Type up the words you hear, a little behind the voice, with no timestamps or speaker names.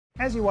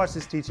As you watch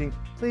this teaching,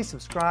 please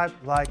subscribe,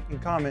 like,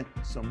 and comment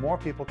so more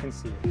people can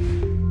see it.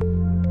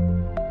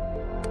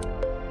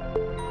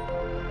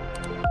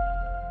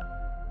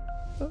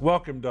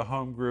 Welcome to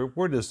Home Group.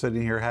 We're just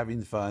sitting here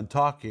having fun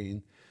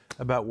talking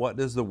about what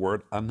does the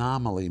word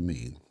anomaly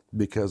mean,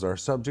 because our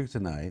subject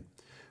tonight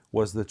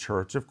was the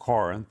Church of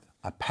Corinth,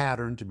 a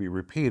pattern to be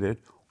repeated,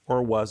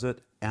 or was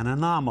it an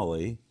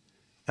anomaly?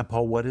 And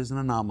Paul, what is an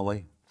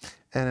anomaly?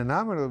 An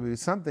anomaly would be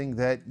something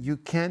that you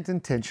can't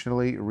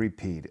intentionally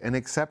repeat, an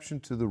exception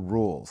to the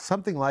rule,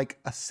 something like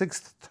a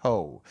sixth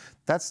toe.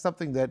 That's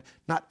something that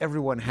not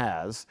everyone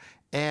has,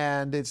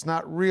 and it's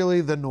not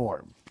really the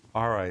norm.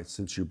 All right,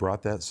 since you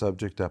brought that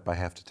subject up, I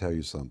have to tell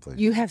you something.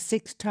 You have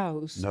 6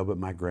 toes. No, but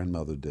my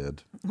grandmother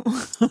did.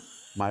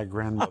 My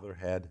grandmother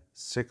had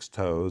 6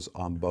 toes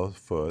on both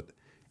foot,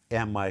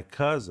 and my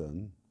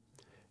cousin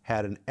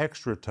had an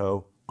extra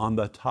toe on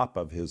the top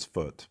of his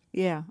foot.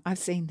 Yeah, I've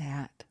seen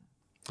that.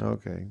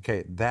 Okay.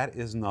 Okay, that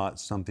is not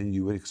something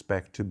you would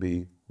expect to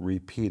be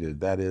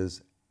repeated. That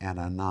is an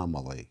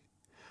anomaly.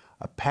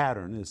 A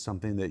pattern is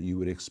something that you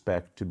would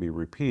expect to be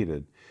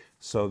repeated.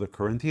 So the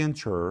Corinthian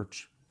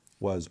church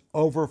was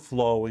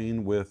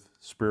overflowing with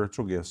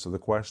spiritual gifts. So the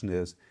question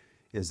is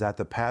that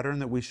the pattern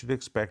that we should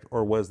expect,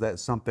 or was that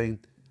something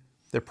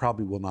that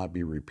probably will not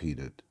be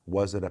repeated?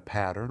 Was it a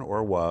pattern,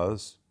 or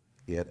was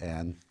it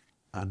an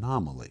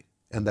anomaly?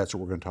 And that's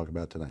what we're going to talk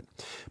about tonight.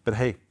 But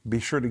hey, be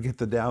sure to get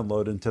the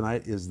download. And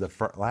tonight is the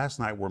last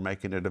night we're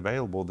making it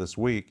available this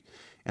week.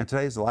 And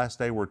today's the last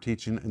day we're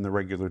teaching in the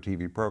regular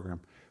TV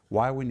program.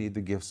 Why we need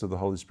the gifts of the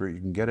Holy Spirit.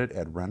 You can get it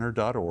at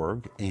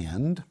Renner.org.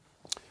 And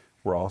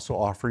we're also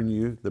offering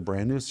you the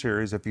brand new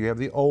series. If you have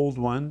the old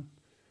one,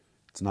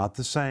 it's not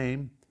the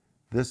same.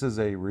 This is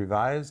a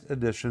revised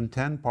edition,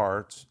 10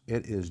 parts.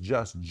 It is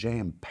just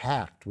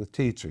jam-packed with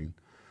teaching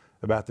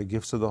about the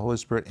gifts of the Holy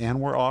Spirit.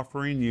 And we're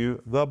offering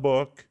you the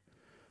book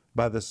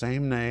by the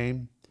same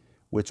name,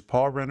 which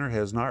Paul Renner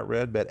has not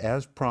read, but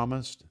as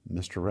promised,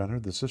 Mr.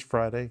 Renner, this is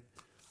Friday,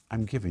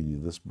 I'm giving you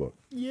this book.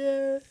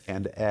 Yeah.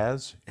 And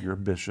as your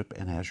bishop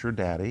and as your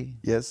daddy,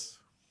 Yes.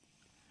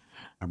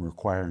 I'm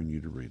requiring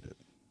you to read it.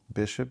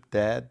 Bishop,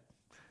 dad,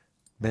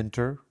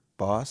 mentor,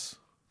 boss,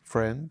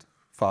 friend,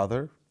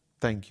 father,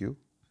 thank you.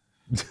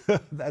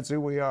 That's who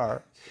we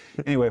are.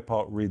 Anyway,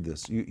 Paul, read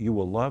this. You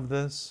will love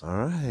this.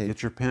 All right.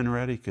 Get your pen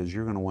ready, because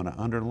you're going to want to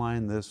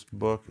underline this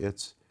book.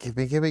 It's Give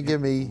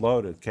me.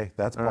 loaded. Okay,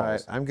 that's All Paul's.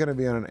 right. I'm going to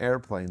be on an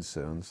airplane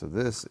soon, so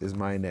this is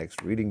my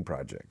next reading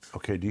project.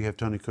 Okay, do you have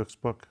Tony Cook's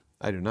book?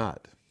 I do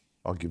not.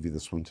 I'll give you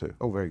this one too.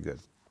 Oh, very good.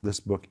 This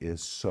book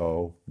is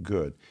so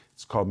good.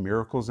 It's called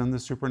Miracles in the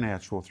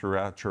Supernatural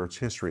Throughout Church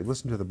History.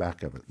 Listen to the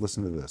back of it.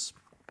 Listen to this.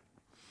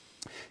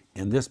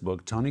 In this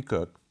book, Tony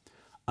Cook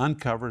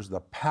uncovers the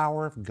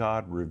power of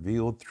God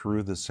revealed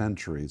through the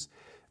centuries.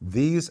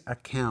 These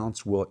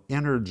accounts will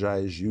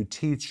energize you,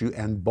 teach you,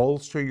 and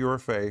bolster your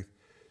faith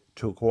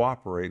to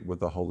cooperate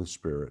with the Holy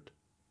Spirit.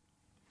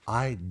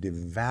 I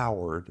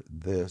devoured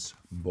this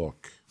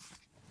book.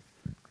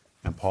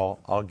 And Paul,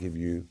 I'll give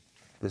you,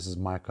 this is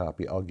my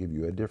copy, I'll give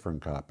you a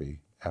different copy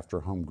after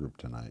home group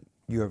tonight.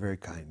 You are very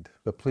kind.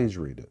 But please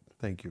read it.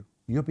 Thank you.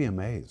 You'll be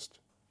amazed.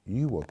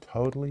 You will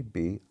totally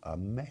be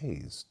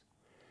amazed.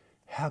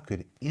 How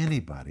could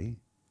anybody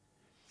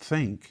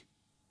think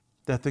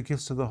that the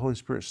gifts of the Holy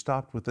Spirit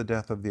stopped with the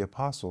death of the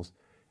apostles?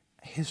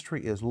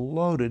 History is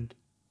loaded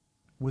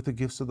with the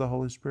gifts of the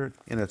Holy Spirit,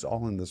 and it's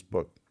all in this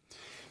book.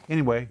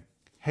 Anyway,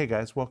 hey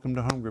guys, welcome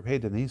to Home Group. Hey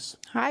Denise.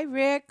 Hi,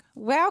 Rick.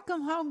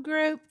 Welcome, home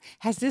group.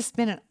 Has this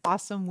been an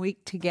awesome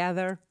week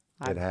together?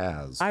 It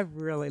has. I've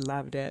really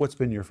loved it. What's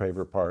been your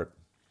favorite part?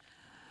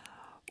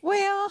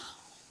 Well,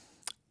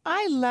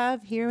 I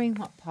love hearing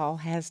what Paul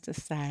has to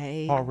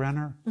say. Paul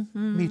Renner?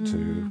 Me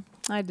too.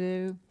 I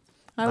do.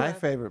 My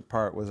favorite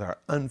part was our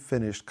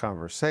unfinished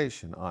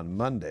conversation on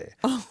Monday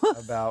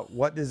about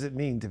what does it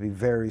mean to be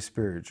very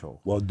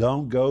spiritual. Well,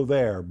 don't go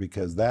there,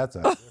 because that's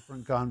a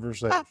different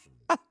conversation.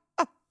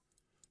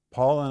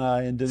 Paul and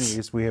I and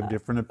Denise, we have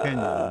different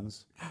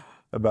opinions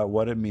about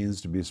what it means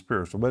to be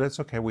spiritual, but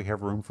it's okay. We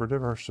have room for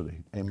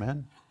diversity.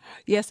 Amen?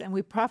 Yes, and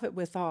we profit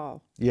with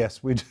all.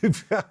 Yes, we do.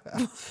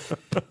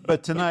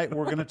 But tonight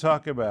we're going to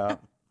talk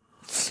about,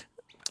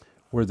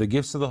 were the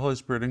gifts of the Holy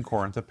Spirit in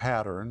Corinth a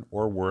pattern,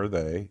 or were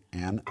they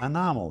an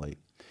anomaly?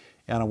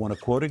 And I want to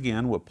quote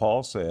again what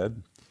Paul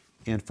said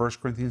in 1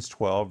 Corinthians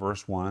 12,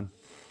 verse 1.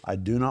 I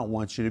do not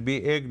want you to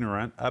be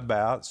ignorant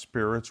about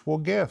spiritual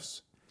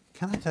gifts.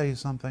 Can I tell you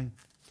something?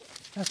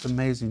 That's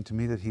amazing to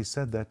me that he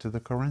said that to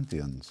the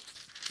Corinthians,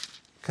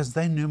 because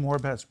they knew more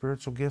about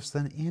spiritual gifts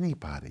than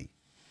anybody.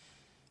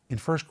 In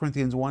 1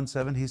 Corinthians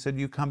 1:7, he said,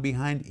 you come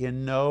behind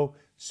in no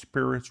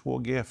spiritual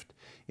gift.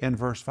 In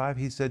verse 5,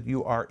 he said,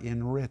 you are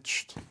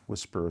enriched with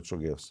spiritual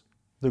gifts.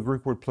 The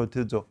Greek word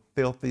platizo,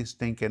 filthy,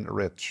 stinking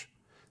rich.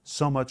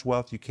 So much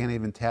wealth you can't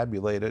even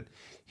tabulate it.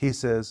 He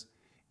says,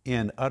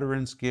 in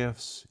utterance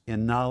gifts,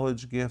 in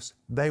knowledge gifts,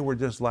 they were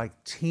just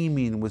like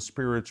teeming with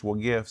spiritual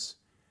gifts.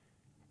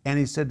 And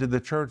he said to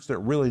the church that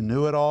really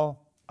knew it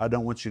all, I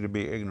don't want you to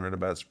be ignorant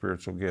about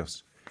spiritual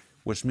gifts.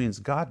 which means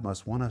God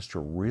must want us to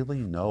really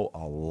know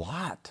a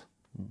lot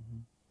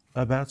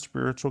about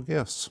spiritual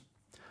gifts.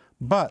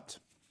 But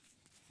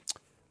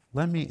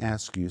let me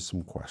ask you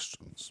some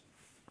questions.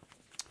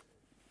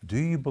 Do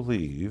you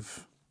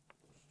believe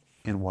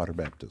in water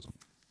baptism?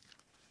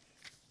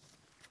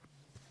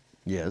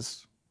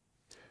 Yes.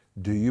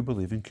 Do you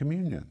believe in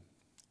communion?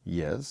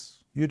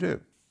 Yes. You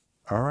do.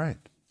 All right.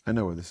 I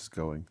know where this is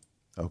going.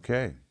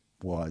 Okay.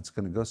 Well, it's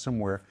going to go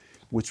somewhere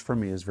which for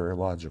me is very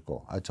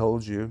logical. I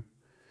told you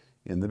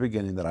in the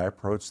beginning that I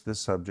approach this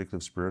subject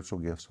of spiritual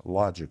gifts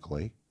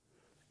logically,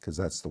 because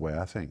that's the way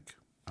I think.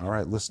 All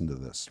right, listen to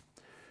this.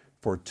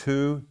 For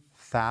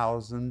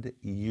 2,000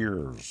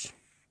 years,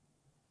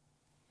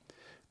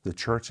 the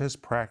church has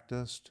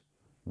practiced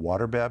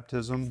water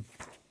baptism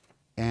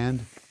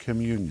and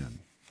communion.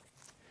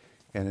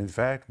 And in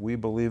fact, we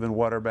believe in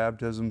water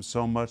baptism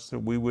so much that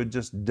we would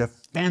just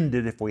defend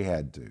it if we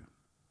had to.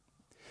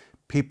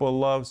 People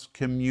love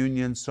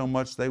communion so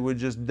much they would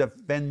just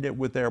defend it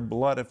with their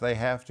blood if they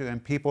have to.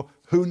 And people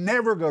who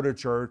never go to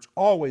church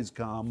always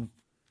come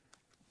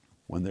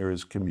when there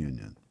is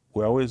communion.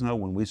 We always know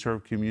when we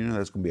serve communion,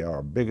 that's going to be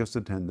our biggest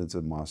attendance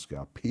in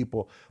Moscow.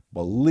 People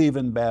believe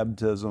in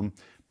baptism.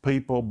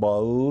 People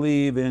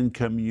believe in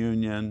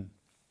communion.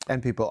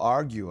 And people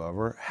argue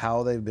over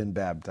how they've been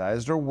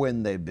baptized or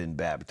when they've been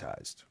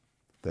baptized.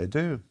 They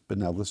do. But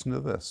now listen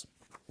to this.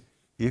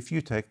 If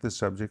you take the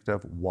subject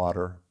of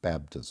water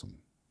baptism,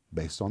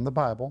 based on the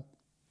Bible,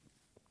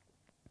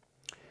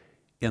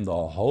 in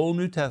the whole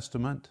New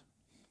Testament,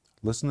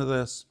 listen to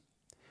this,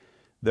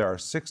 there are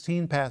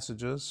 16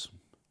 passages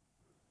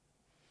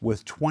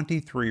with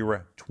 23,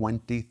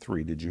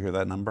 did you hear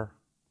that number?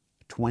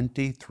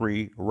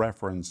 23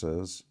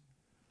 references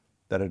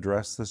that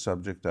address the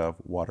subject of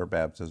water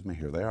baptism.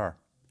 Here they are.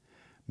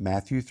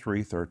 Matthew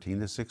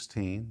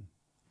 3:13-16,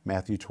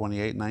 Matthew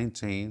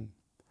 28:19,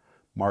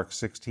 Mark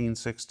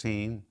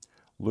 16:16,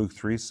 Luke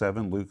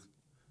 3:7, Luke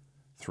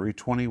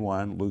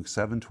 3:21, Luke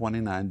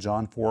 7:29,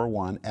 John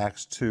 4:1,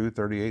 Acts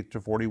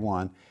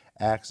 2:38-41,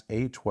 Acts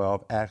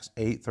 8:12, Acts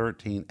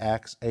 8:13,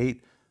 Acts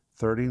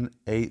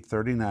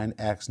 8:38-39,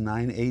 Acts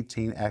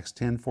 9:18, Acts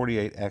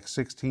 10:48, Acts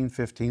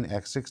 16:15,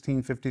 Acts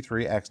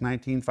 16:53, Acts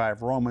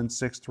 19:5, Romans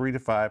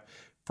 6:3-5,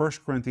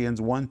 1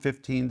 Corinthians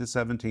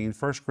 1:15-17,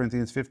 1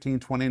 Corinthians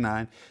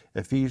 15:29,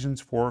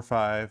 Ephesians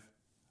 4:5.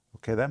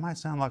 Okay, that might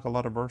sound like a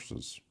lot of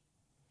verses.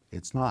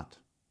 It's not.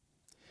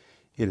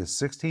 It is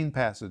 16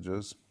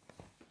 passages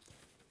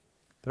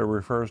that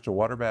refers to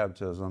water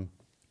baptism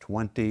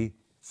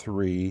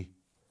 23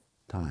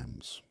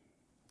 times.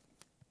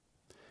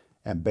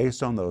 And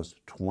based on those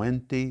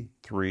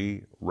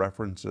 23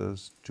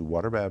 references to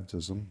water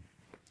baptism,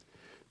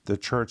 the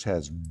church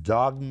has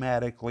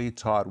dogmatically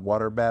taught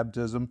water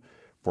baptism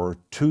for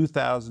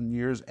 2,000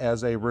 years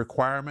as a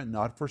requirement,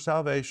 not for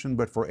salvation,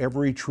 but for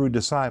every true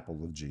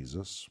disciple of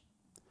Jesus.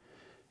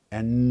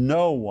 And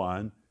no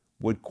one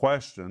would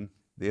question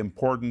the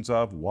importance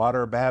of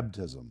water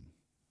baptism.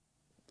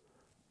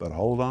 But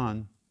hold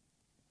on.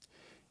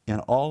 In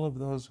all of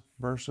those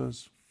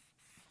verses,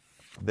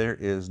 there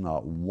is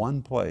not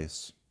one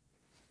place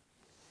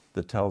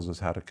that tells us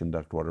how to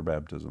conduct water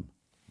baptism.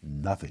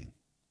 Nothing.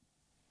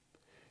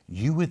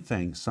 You would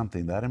think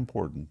something that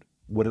important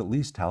would at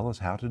least tell us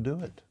how to do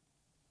it.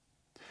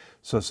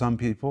 So some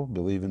people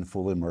believe in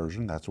full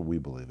immersion. That's what we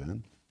believe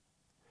in.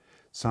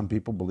 Some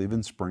people believe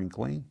in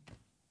sprinkling.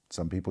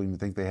 Some people even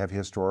think they have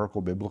historical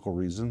biblical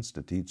reasons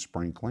to teach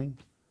sprinkling.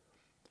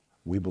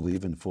 We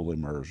believe in full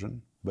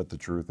immersion, but the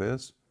truth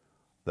is,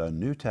 the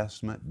New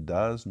Testament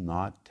does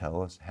not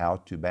tell us how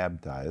to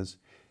baptize.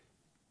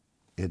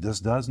 It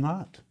just does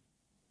not,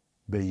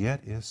 but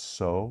yet is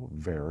so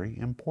very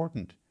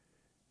important.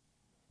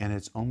 And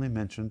it's only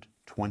mentioned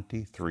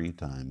 23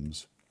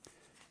 times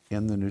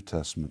in the New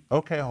Testament.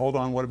 Okay, hold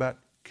on. What about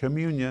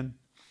communion?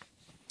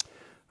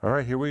 All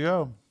right, here we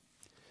go.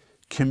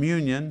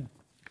 Communion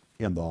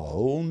in the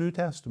whole New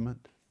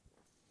Testament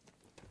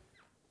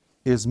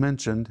is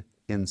mentioned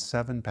in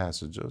 7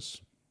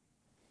 passages,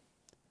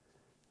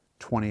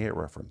 28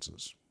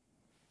 references.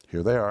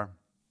 Here they are.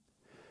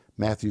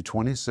 Matthew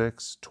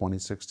 26,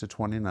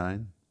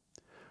 26-29,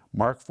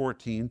 Mark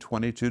 14,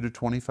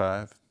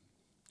 22-25,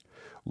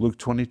 Luke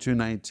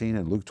 22:19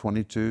 and Luke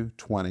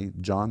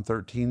 22:20, John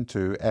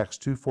 13:2, Acts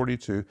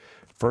 2:42,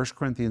 1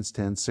 Corinthians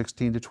 10,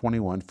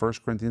 16-21, 1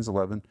 Corinthians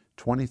 11,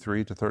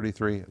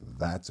 23-33.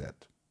 That's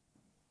it.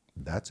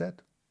 That's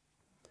it.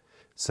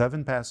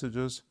 7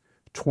 passages,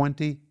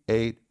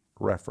 28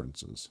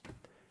 references.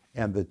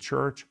 And the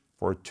church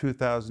for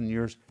 2,000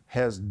 years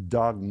has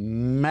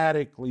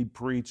dogmatically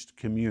preached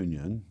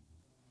communion.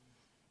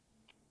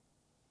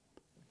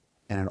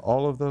 And in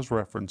all of those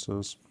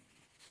references,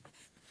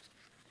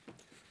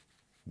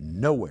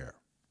 nowhere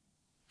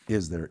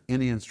is there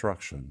any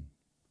instruction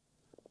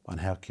on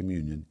how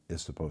communion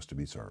is supposed to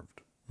be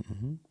served.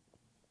 Mm-hmm.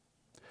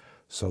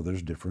 So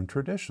there's different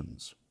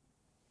traditions.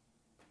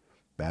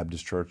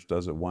 Baptist church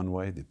does it one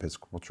way, the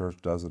Episcopal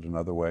church does it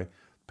another way,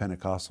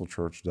 Pentecostal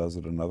church does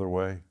it another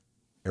way.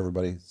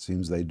 Everybody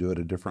seems they do it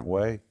a different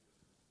way.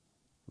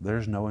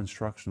 there's no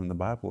instruction in the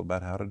Bible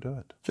about how to do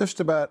it. Just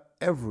about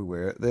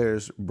everywhere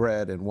there's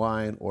bread and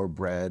wine or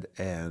bread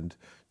and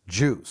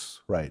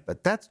juice. Right.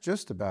 But that's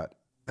just about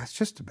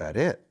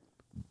it.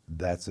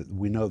 That's it.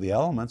 We know the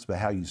elements, but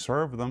how you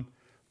serve them,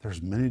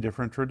 there's many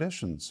different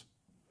traditions.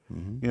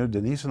 You know,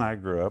 Denise and I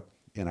grew up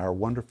in our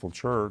wonderful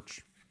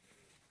church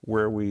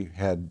where we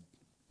had,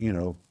 you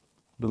know,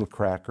 little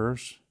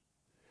crackers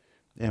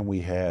and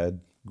we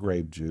had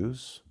grape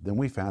juice. Then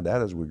we found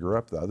out as we grew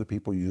up that other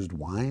people used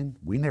wine.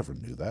 We never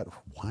knew that.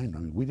 Wine,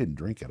 I mean, we didn't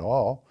drink at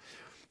all.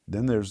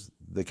 Then there's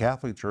the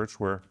Catholic Church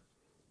where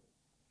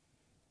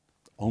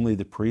only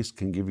the priest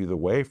can give you the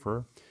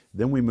wafer.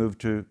 Then we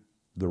moved to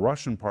the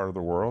Russian part of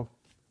the world.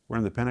 We're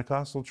in the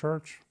Pentecostal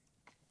church.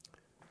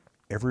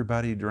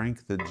 Everybody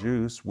drank the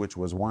juice, which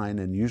was wine,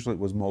 and usually it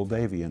was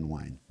Moldavian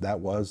wine. That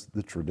was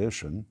the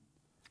tradition,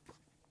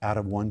 out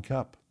of one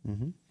cup.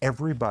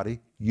 Everybody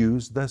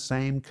used the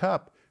same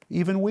cup.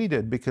 Even we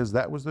did, because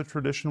that was the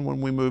tradition when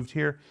we moved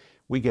here.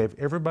 We gave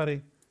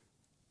everybody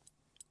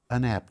a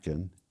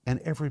napkin, and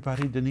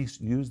everybody,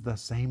 Denise, used the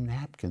same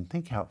napkin.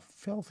 Think how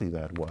filthy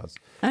that was.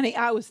 Honey,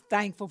 I was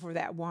thankful for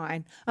that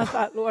wine. I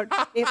thought, Lord,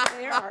 if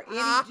there are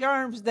any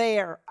germs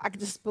there, I could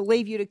just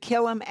believe you to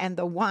kill them and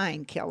the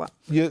wine kill them.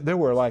 There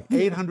were like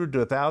 800 to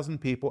 1,000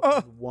 people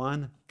in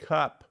one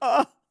cup.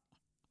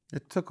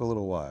 It took a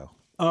little while.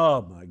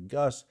 Oh my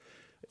gosh.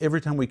 Every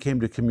time we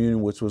came to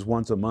communion, which was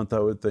once a month, I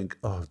would think,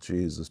 oh,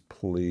 Jesus,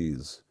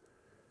 please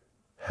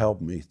help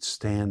me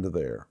stand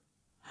there.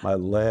 My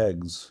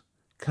legs,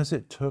 because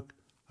it took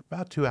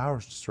about 2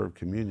 hours to serve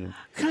communion.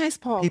 Can I ask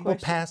Paul a People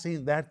question?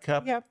 passing that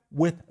cup Yep.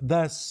 with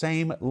the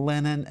same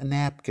linen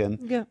napkin.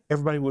 Yep.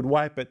 Everybody would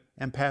wipe it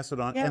and pass it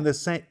on. Yep. And the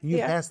same, you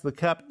Yeah. pass the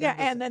cup. Yeah,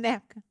 and the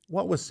napkin.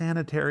 What was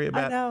sanitary I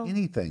about know.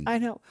 anything? I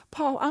know.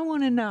 Paul, I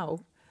want to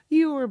know.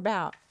 You were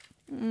about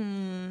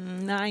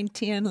 9,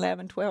 10,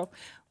 11, 12.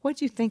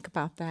 What'd you think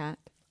about that?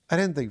 I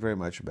didn't think very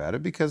much about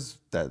it because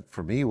that,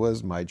 for me,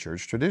 was my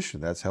church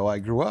tradition. That's how I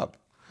grew up.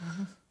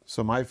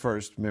 So my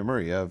first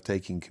memory of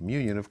taking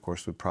communion, of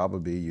course, would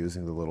probably be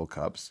using the little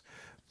cups.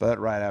 But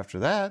right after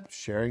that,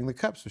 sharing the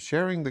cup. So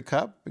sharing the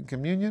cup in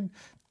communion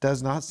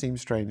does not seem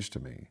strange to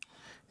me.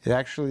 It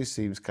actually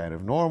seems kind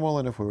of normal,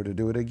 and if we were to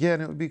do it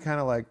again, it would be kind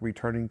of like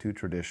returning to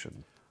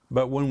tradition.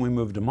 But when we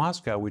moved to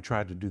Moscow, we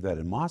tried to do that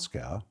in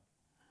Moscow,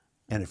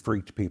 and it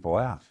freaked people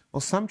out.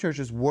 Well, some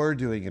churches were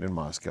doing it in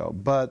Moscow,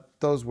 but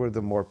those were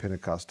the more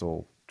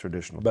Pentecostal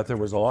traditional. But there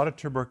was a lot of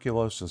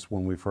tuberculosis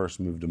when we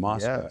first moved to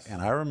Moscow. Yes.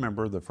 And I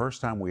remember the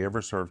first time we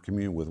ever served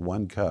communion with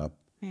one cup,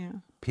 Yeah.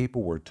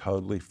 people were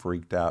totally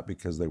freaked out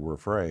because they were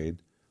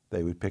afraid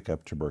they would pick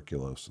up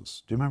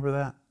tuberculosis. Do you remember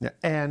that? Yeah,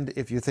 and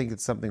if you think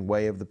it's something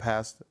way of the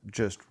past,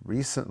 just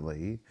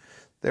recently,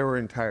 there were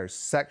entire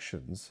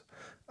sections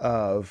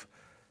of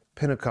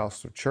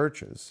Pentecostal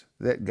churches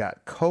that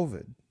got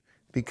COVID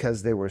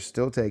because they were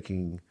still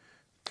taking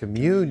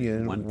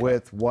communion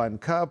with one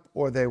cup,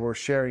 or they were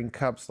sharing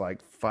cups,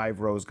 like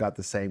 5 rows got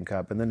the same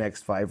cup and the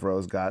next 5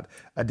 rows got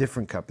a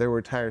different cup. There were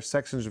entire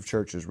sections of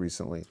churches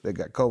recently that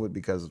got COVID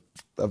because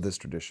of this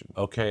tradition.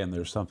 Okay, and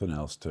there's something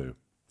else too.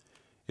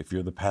 If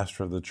you're the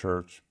pastor of the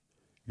church,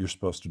 you're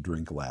supposed to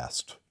drink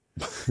last.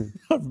 I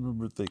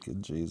remember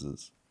thinking,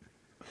 Jesus,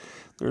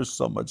 there's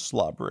so much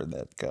slobber in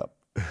that cup.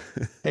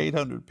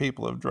 800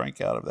 people have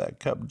drank out of that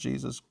cup.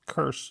 Jesus,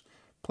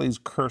 please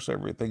curse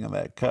everything in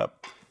that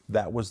cup.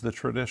 That was the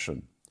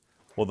tradition.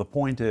 Well, the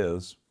point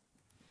is,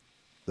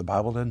 the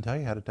Bible doesn't tell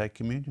you how to take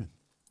communion.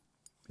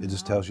 It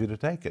just tells you to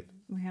take it.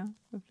 Yeah,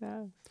 it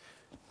does.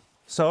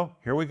 So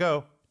here we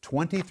go.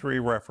 23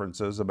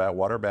 references about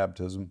water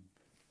baptism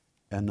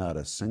and not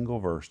a single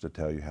verse to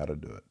tell you how to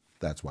do it.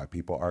 That's why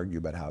people argue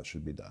about how it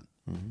should be done.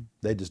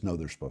 They just know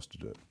they're supposed to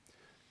do it.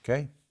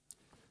 Okay?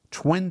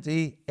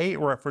 28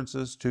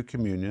 references to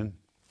communion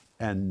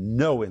and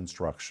no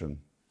instruction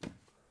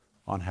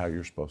on how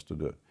you're supposed to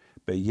do it.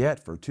 But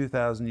yet, for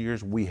 2,000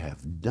 years, we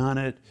have done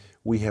it.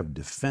 We have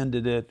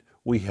defended it.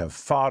 We have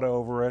fought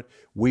over it.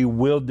 We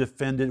will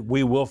defend it.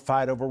 We will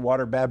fight over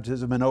water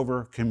baptism and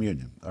over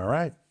communion. All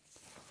right?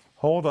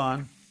 Hold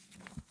on.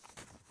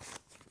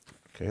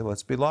 Okay,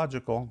 let's be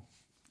logical.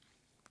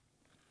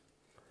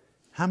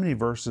 How many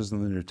verses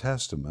in the New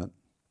Testament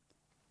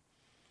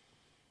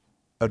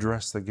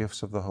address the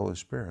gifts of the Holy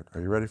Spirit?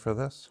 Are you ready for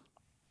this?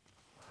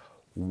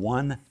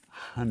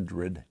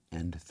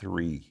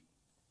 103.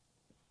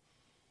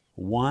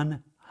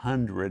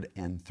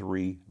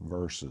 103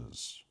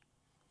 verses.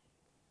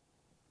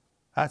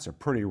 That's a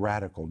pretty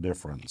radical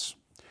difference.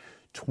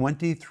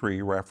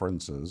 23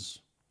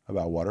 references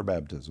about water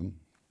baptism,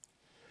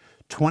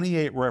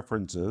 28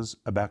 references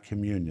about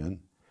communion,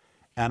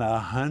 and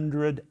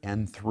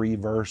 103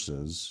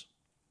 verses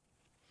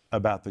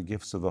about the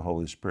gifts of the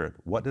Holy Spirit.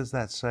 What does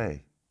that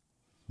say?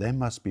 They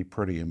must be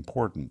pretty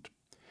important.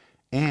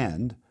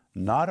 And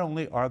not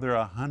only are there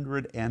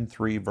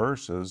 103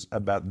 verses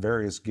about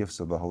various gifts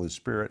of the Holy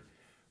Spirit,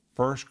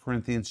 1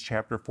 Corinthians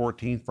chapter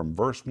 14, from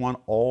verse 1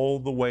 all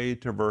the way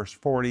to verse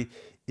 40,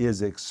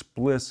 is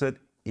explicit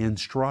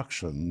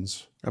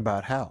instructions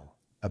About how?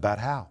 about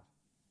how.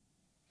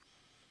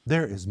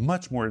 There is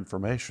much more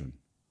information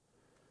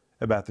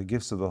about the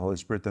gifts of the Holy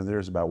Spirit than there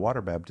is about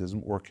water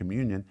baptism or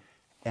communion,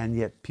 and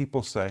yet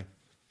people say,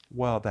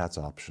 well, that's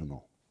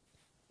optional.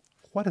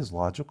 What is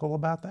logical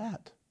about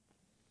that?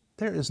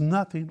 There is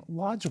nothing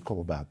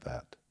logical about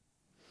that.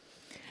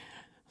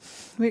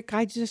 Rick,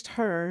 I just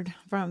heard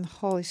from the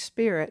Holy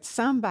Spirit,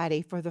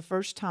 somebody for the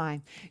first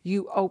time,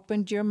 you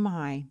opened your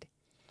mind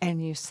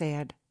and you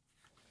said,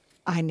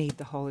 I need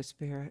the Holy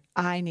Spirit.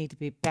 I need to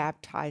be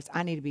baptized.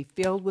 I need to be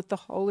filled with the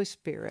Holy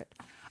Spirit.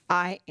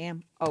 I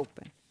am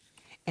open.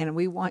 And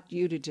we want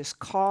you to just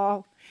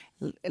call,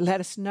 let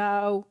us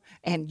know,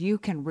 and you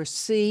can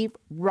receive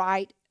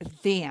right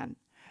then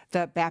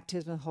the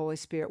baptism of the Holy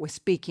Spirit with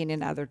speaking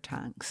in other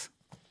tongues.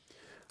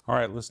 All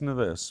right, listen to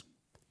this.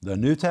 The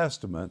New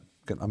Testament,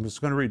 I'm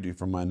just going to read you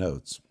from my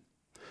notes,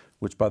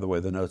 which, by the way,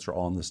 the notes are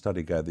all in the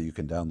study guide that you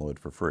can download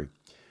for free.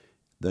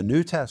 The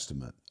New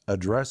Testament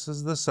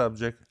addresses the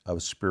subject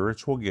of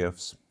spiritual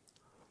gifts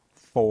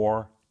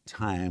 4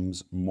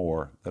 times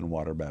more than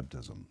water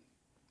baptism.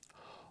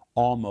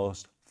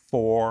 Almost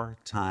 4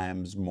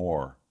 times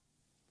more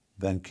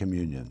than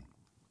communion.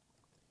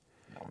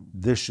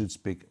 This should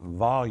speak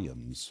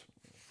volumes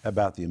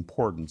about the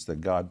importance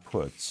that God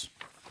puts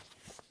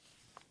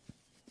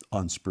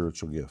on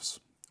spiritual gifts.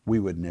 We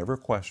would never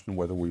question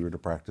whether we were to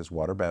practice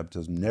water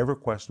baptism, never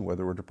question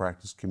whether we're to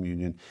practice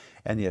communion,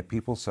 and yet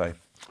people say,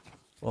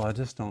 well, I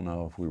just don't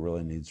know if we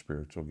really need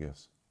spiritual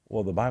gifts.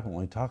 Well, the Bible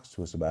only talks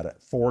to us about it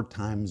 4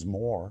 times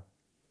more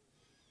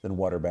than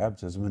water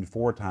baptism and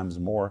 4 times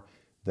more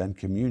than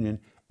communion.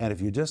 And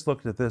if you just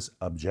looked at this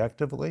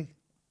objectively,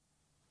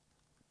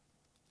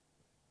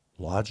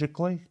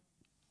 logically,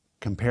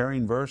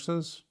 comparing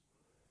verses,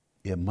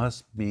 it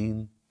must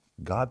mean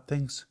God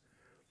thinks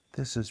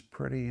this is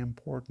pretty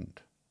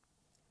important.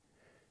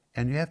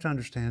 And you have to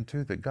understand,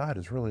 too, that God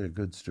is really a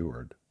good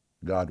steward.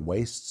 God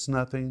wastes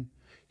nothing.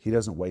 He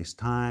doesn't waste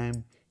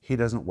time. He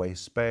doesn't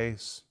waste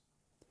space.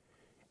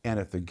 And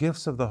if the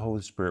gifts of the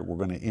Holy Spirit were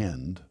going to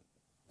end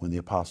when the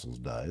apostles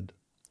died,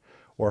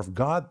 or if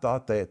God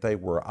thought that they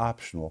were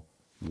optional,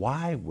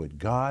 why would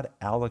God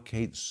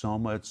allocate so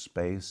much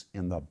space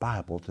in the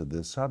Bible to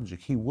this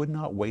subject? He would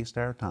not waste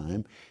our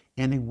time,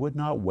 and He would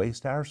not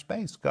waste our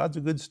space. God's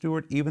a good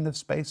steward even of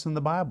space in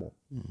the Bible.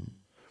 Mm-hmm.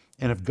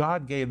 And if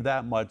God gave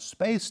that much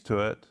space to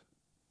it,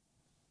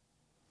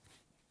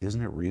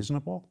 isn't it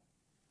reasonable,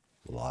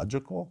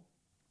 logical,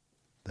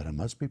 that it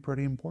must be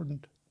pretty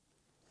important?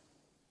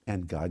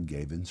 And God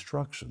gave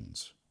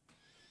instructions.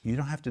 You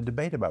don't have to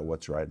debate about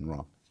what's right and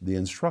wrong. The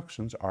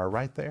instructions are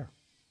right there.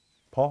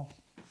 Paul?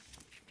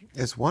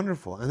 It's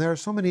wonderful. And there are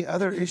so many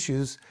other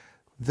issues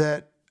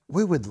that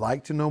we would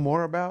like to know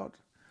more about,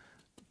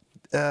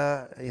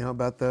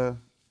 about the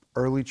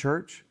early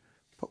church.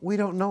 But we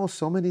don't know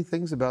so many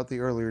things about the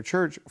earlier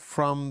church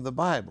from the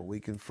Bible. We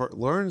can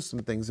learn some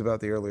things about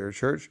the earlier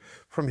church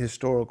from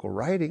historical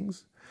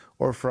writings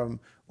or from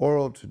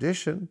oral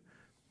tradition.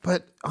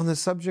 But on the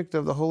subject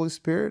of the Holy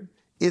Spirit,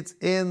 it's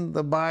in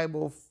the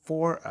Bible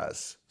for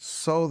us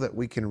so that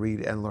we can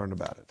read and learn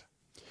about it.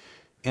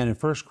 And in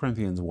 1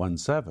 Corinthians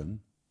 1:7,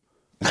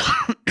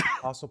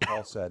 Apostle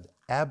Paul said,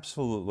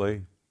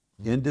 absolutely,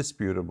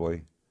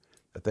 indisputably,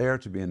 that they are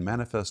to be in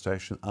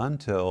manifestation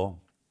until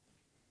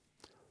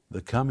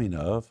the coming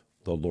of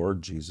the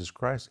Lord Jesus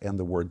Christ. And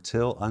the word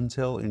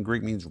until in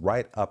Greek means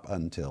right up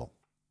until.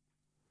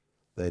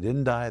 They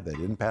didn't die, they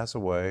didn't pass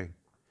away,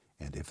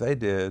 and if they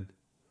did,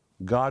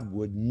 God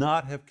would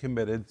not have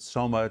committed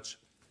so much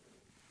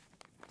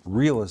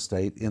real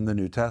estate in the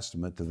New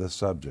Testament to this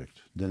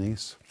subject.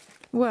 Denise?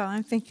 Well,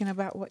 I'm thinking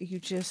about what you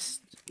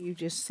just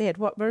said.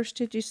 What verse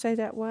did you say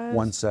that was?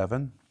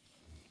 1:7.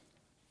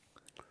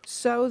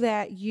 So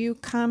that you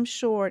come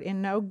short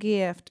in no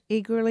gift,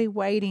 eagerly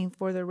waiting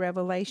for the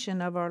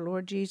revelation of our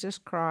Lord Jesus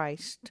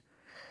Christ.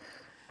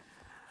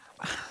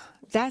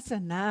 That's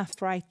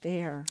enough right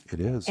there.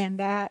 It is. And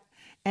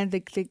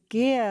the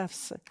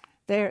gifts,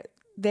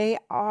 they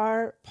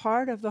are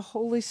part of the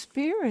Holy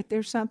Spirit.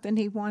 There's something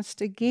He wants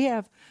to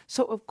give.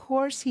 So of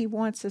course He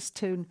wants us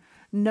to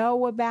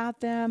know about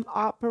them,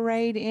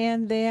 operate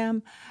in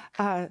them,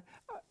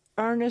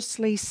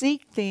 earnestly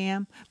seek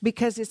them,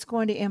 because it's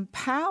going to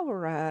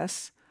empower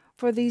us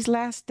for these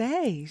last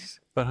days.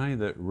 But honey,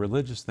 the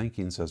religious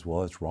thinking says,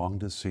 well, it's wrong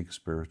to seek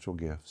spiritual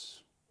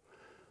gifts.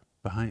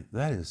 But honey,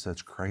 that is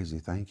such crazy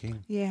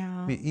thinking.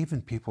 Yeah. I mean,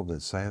 even people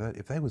that say that,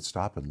 if they would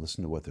stop and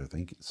listen to what they're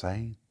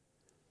saying,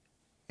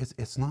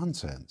 it's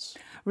nonsense.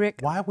 Rick,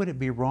 why would it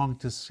be wrong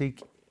to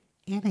seek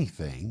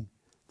anything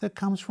that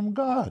comes from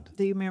God?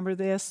 Do you remember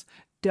this?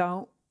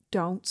 Don't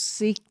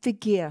seek the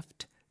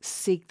gift,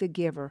 seek the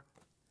giver.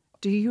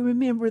 Do you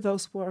remember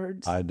those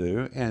words? I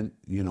do. And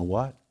you know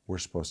what? We're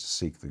supposed to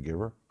seek the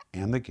giver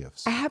and the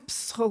gifts.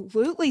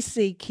 Absolutely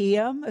seek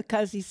Him,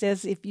 because He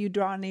says if you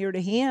draw near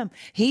to Him,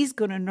 He's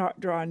going to not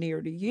draw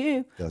near to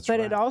you. That's but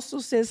right. It also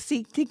says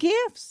seek the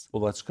gifts.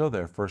 Well, let's go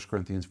there. 1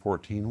 Corinthians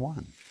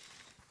 14:1.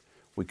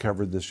 We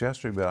covered this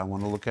yesterday, but I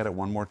want to look at it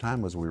one more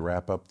time as we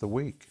wrap up the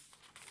week.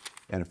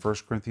 And in 1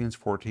 Corinthians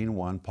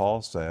 14:1,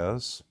 Paul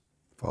says,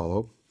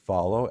 Follow.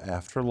 follow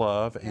after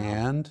love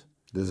and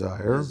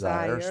Desire.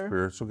 desire Desire.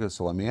 spiritual gifts.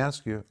 So let me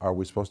ask you, are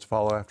we supposed to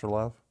follow after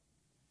love?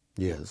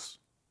 Yes.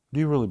 Do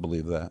you really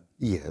believe that?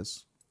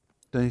 Yes.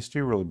 Denise, do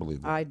you really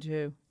believe that? I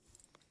do.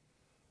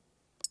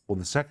 Well,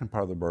 the second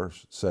part of the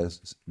verse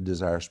says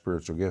desire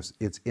spiritual gifts.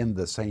 It's in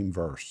the same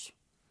verse.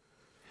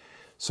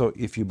 So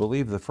if you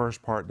believe the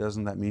first part,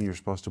 doesn't that mean you're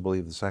supposed to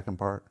believe the second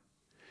part?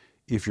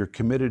 If you're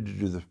committed to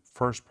do the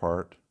first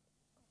part,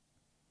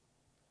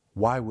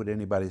 why would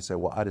anybody say,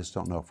 well, I just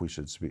don't know if we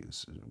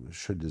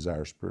should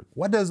desire spirit?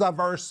 What does the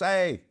verse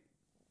say?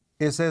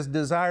 It says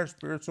desire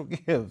spiritual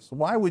gifts.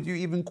 Why would you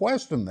even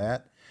question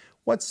that?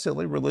 What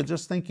silly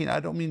religious thinking. I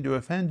don't mean to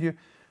offend you.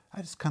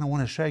 I just kind of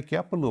want to shake you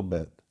up a little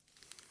bit.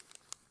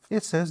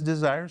 It says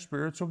desire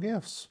spiritual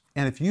gifts.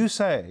 And if you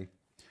say,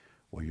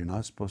 well, you're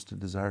not supposed to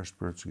desire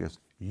spiritual gifts,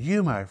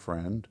 you, my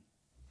friend,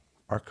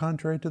 are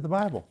contrary to the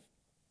Bible.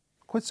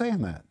 Quit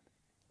saying that.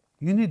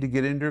 You need to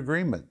get into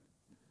agreement.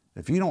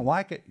 If you don't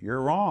like it,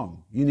 you're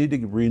wrong. You need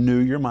to renew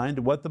your mind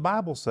to what the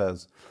Bible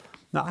says.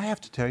 Now, I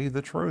have to tell you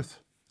the truth.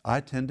 I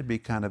tend to be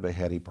kind of a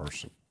heady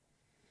person.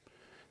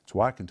 That's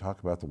why I can talk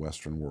about the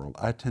Western world.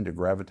 I tend to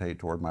gravitate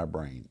toward my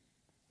brain.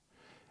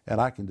 And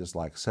I can just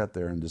like sit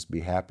there and just be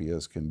happy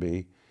as can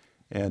be.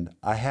 And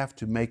I have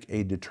to make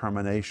a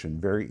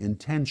determination very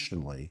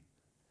intentionally.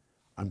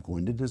 I'm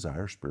going to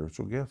desire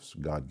spiritual gifts.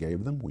 God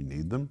gave them. We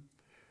need them.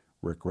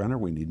 Rick Renner,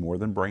 we need more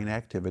than brain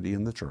activity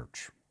in the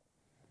church.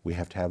 We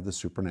have to have the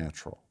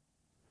supernatural.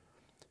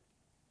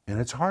 And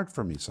it's hard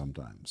for me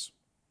sometimes.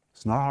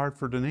 It's not hard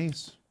for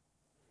Denise.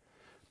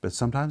 But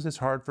sometimes it's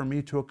hard for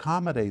me to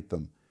accommodate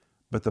them.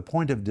 But the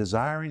point of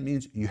desiring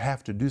means you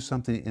have to do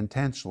something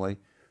intentionally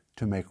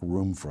to make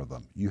room for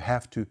them. You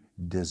have to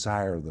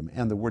desire them.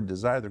 And the word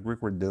desire, the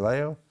Greek word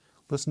deleo,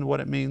 listen to what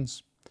it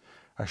means.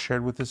 I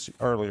shared with this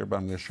earlier, but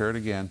I'm going to share it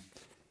again.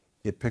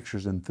 It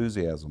pictures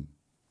enthusiasm,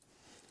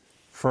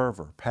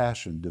 fervor,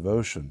 passion,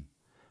 devotion,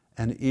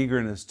 an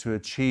eagerness to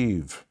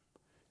achieve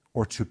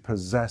or to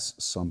possess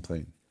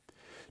something,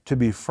 to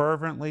be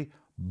fervently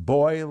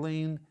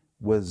boiling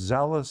with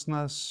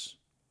zealousness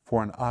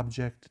for an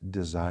object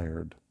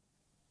desired.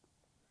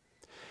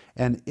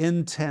 An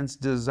intense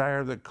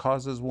desire that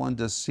causes one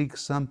to seek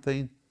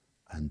something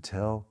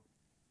until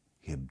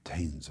he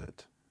obtains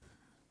it.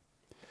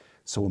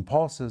 So when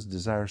Paul says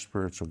desire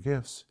spiritual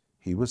gifts,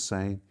 he was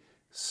saying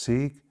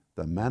seek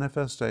the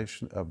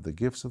manifestation of the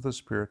gifts of the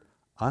Spirit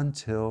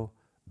until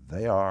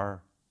they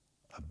are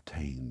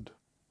obtained.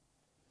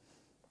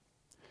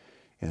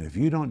 And if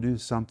you don't do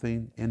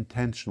something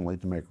intentionally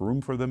to make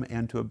room for them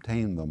and to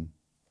obtain them,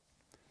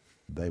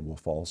 they will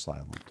fall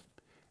silent.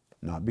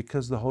 Not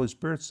because the Holy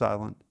Spirit's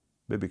silent,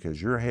 but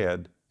because your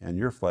head and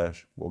your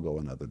flesh will go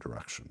another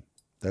direction.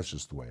 That's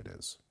just the way it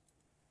is.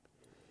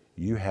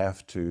 You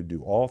have to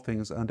do all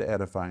things unto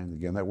edifying.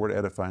 Again, that word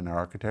edifying, an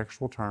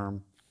architectural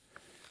term,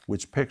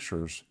 which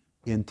pictures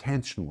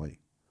intentionally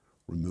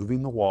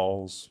removing the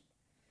walls,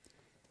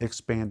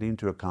 expanding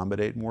to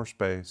accommodate more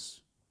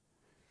space.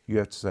 You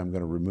have to say, I'm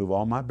going to remove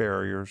all my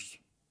barriers.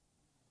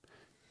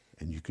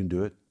 And you can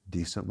do it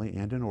decently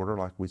and in order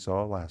like we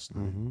saw last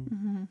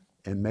night.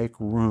 And make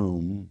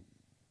room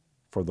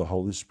for the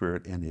Holy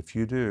Spirit. And if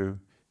you do,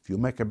 if you'll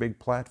make a big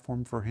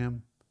platform for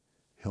Him,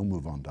 He'll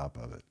move on top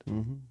of it.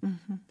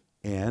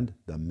 And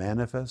the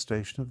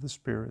manifestation of the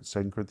Spirit,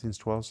 2 Corinthians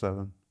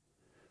 12:7,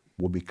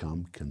 will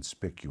become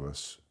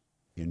conspicuous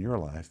in your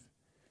life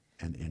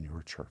and in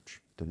your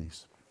church.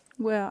 Denise?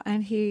 Well,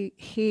 and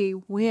he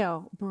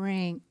will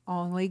bring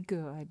only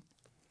good.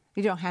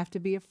 You don't have to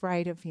be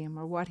afraid of him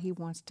or what he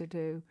wants to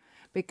do,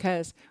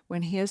 because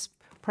when his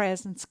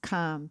presence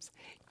comes,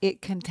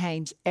 it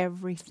contains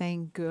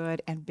everything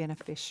good and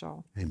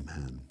beneficial.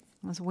 Amen.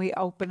 As we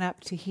open up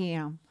to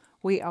him,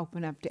 we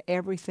open up to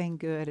everything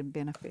good and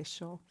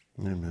beneficial.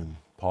 Amen.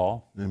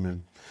 Paul?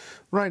 Amen.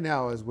 Right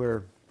now, as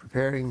we're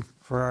preparing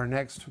for our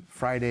next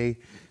Friday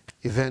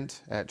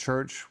event at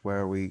church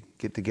where we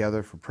get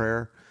together for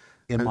prayer.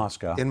 In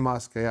Moscow. In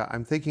Moscow, yeah,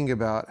 I'm thinking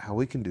about how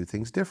we can do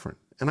things different.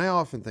 And I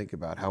often think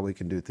about how we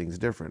can do things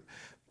different.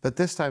 But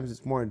this time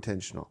it's more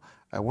intentional.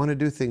 I want to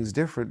do things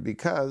different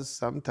because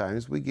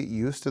sometimes we get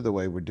used to the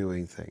way we're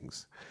doing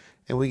things.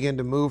 And we begin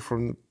to move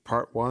from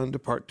part 1 to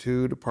part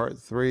 2 to part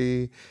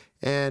 3.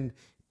 And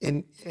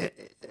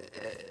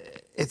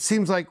it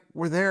seems like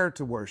we're there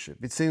to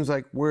worship. It seems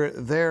like we're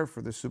there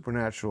for the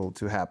supernatural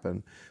to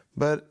happen.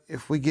 But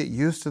if we get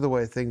used to the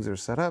way things are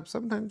set up,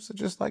 sometimes I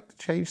just like to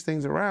change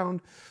things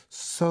around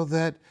so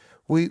that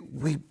we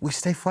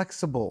stay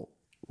flexible.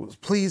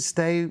 Please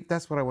stay,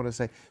 that's what I want to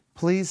say.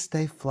 Please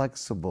stay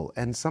flexible.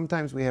 And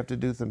sometimes we have to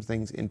do some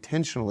things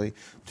intentionally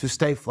to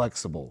stay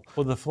flexible.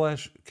 Well, the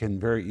flesh can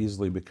very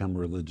easily become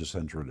religious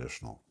and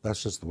traditional.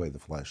 That's just the way the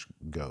flesh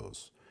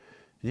goes.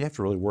 You have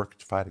to really work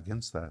to fight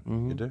against that.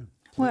 You do.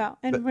 Well,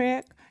 and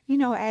Rick,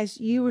 as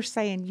you were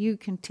saying, you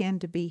can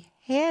tend to be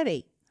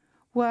heady.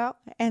 Well,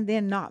 and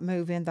then not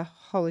move in the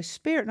Holy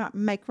Spirit, not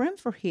make room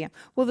for Him.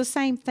 Well, the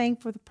same thing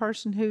for the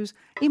person who's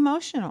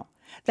emotional.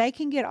 They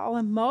can get all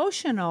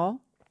emotional,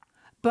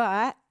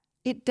 but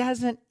it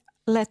doesn't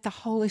let the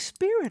Holy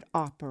Spirit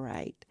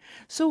operate.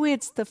 So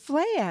it's the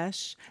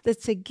flesh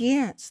that's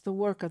against the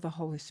work of the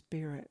Holy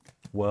Spirit.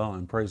 Well,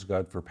 and praise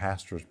God for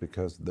pastors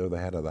because they're the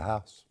head of the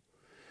house.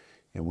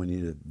 And we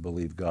need to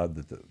believe God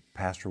that the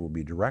pastor will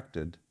be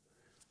directed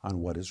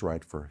on what is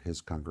right for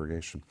his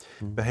congregation.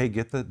 But hey,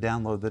 get the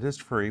download that is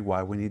free,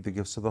 Why We Need the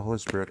Gifts of the Holy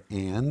Spirit,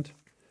 and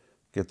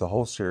get the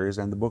whole series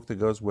and the book that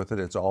goes with it.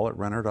 It's all at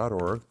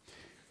Renner.org.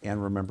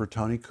 And remember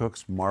Tony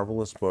Cook's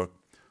marvelous book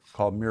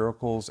called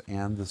Miracles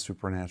and the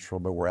Supernatural,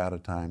 but we're out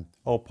of time.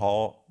 Oh,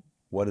 Paul,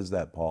 what is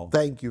that, Paul?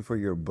 Thank you for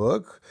your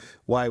book,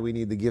 Why We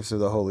Need the Gifts of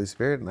the Holy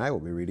Spirit, and I will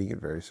be reading it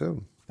very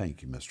soon.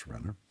 Thank you, Mr.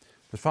 Renner.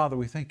 But Father,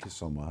 we thank you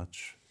so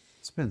much.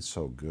 It's been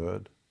so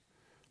good.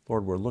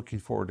 Lord, we're looking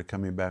forward to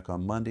coming back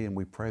on Monday, and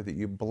we pray that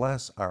you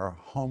bless our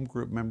home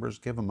group members,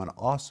 give them an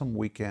awesome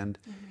weekend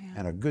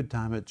and a good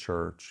time at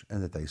church,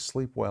 and that they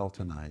sleep well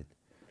tonight.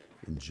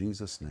 In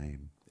Jesus'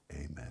 name,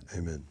 amen.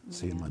 Amen.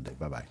 See you Monday.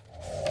 Bye-bye.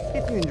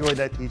 If you enjoyed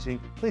that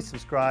teaching, please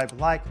subscribe,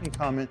 like, and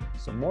comment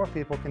so more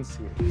people can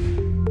see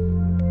it.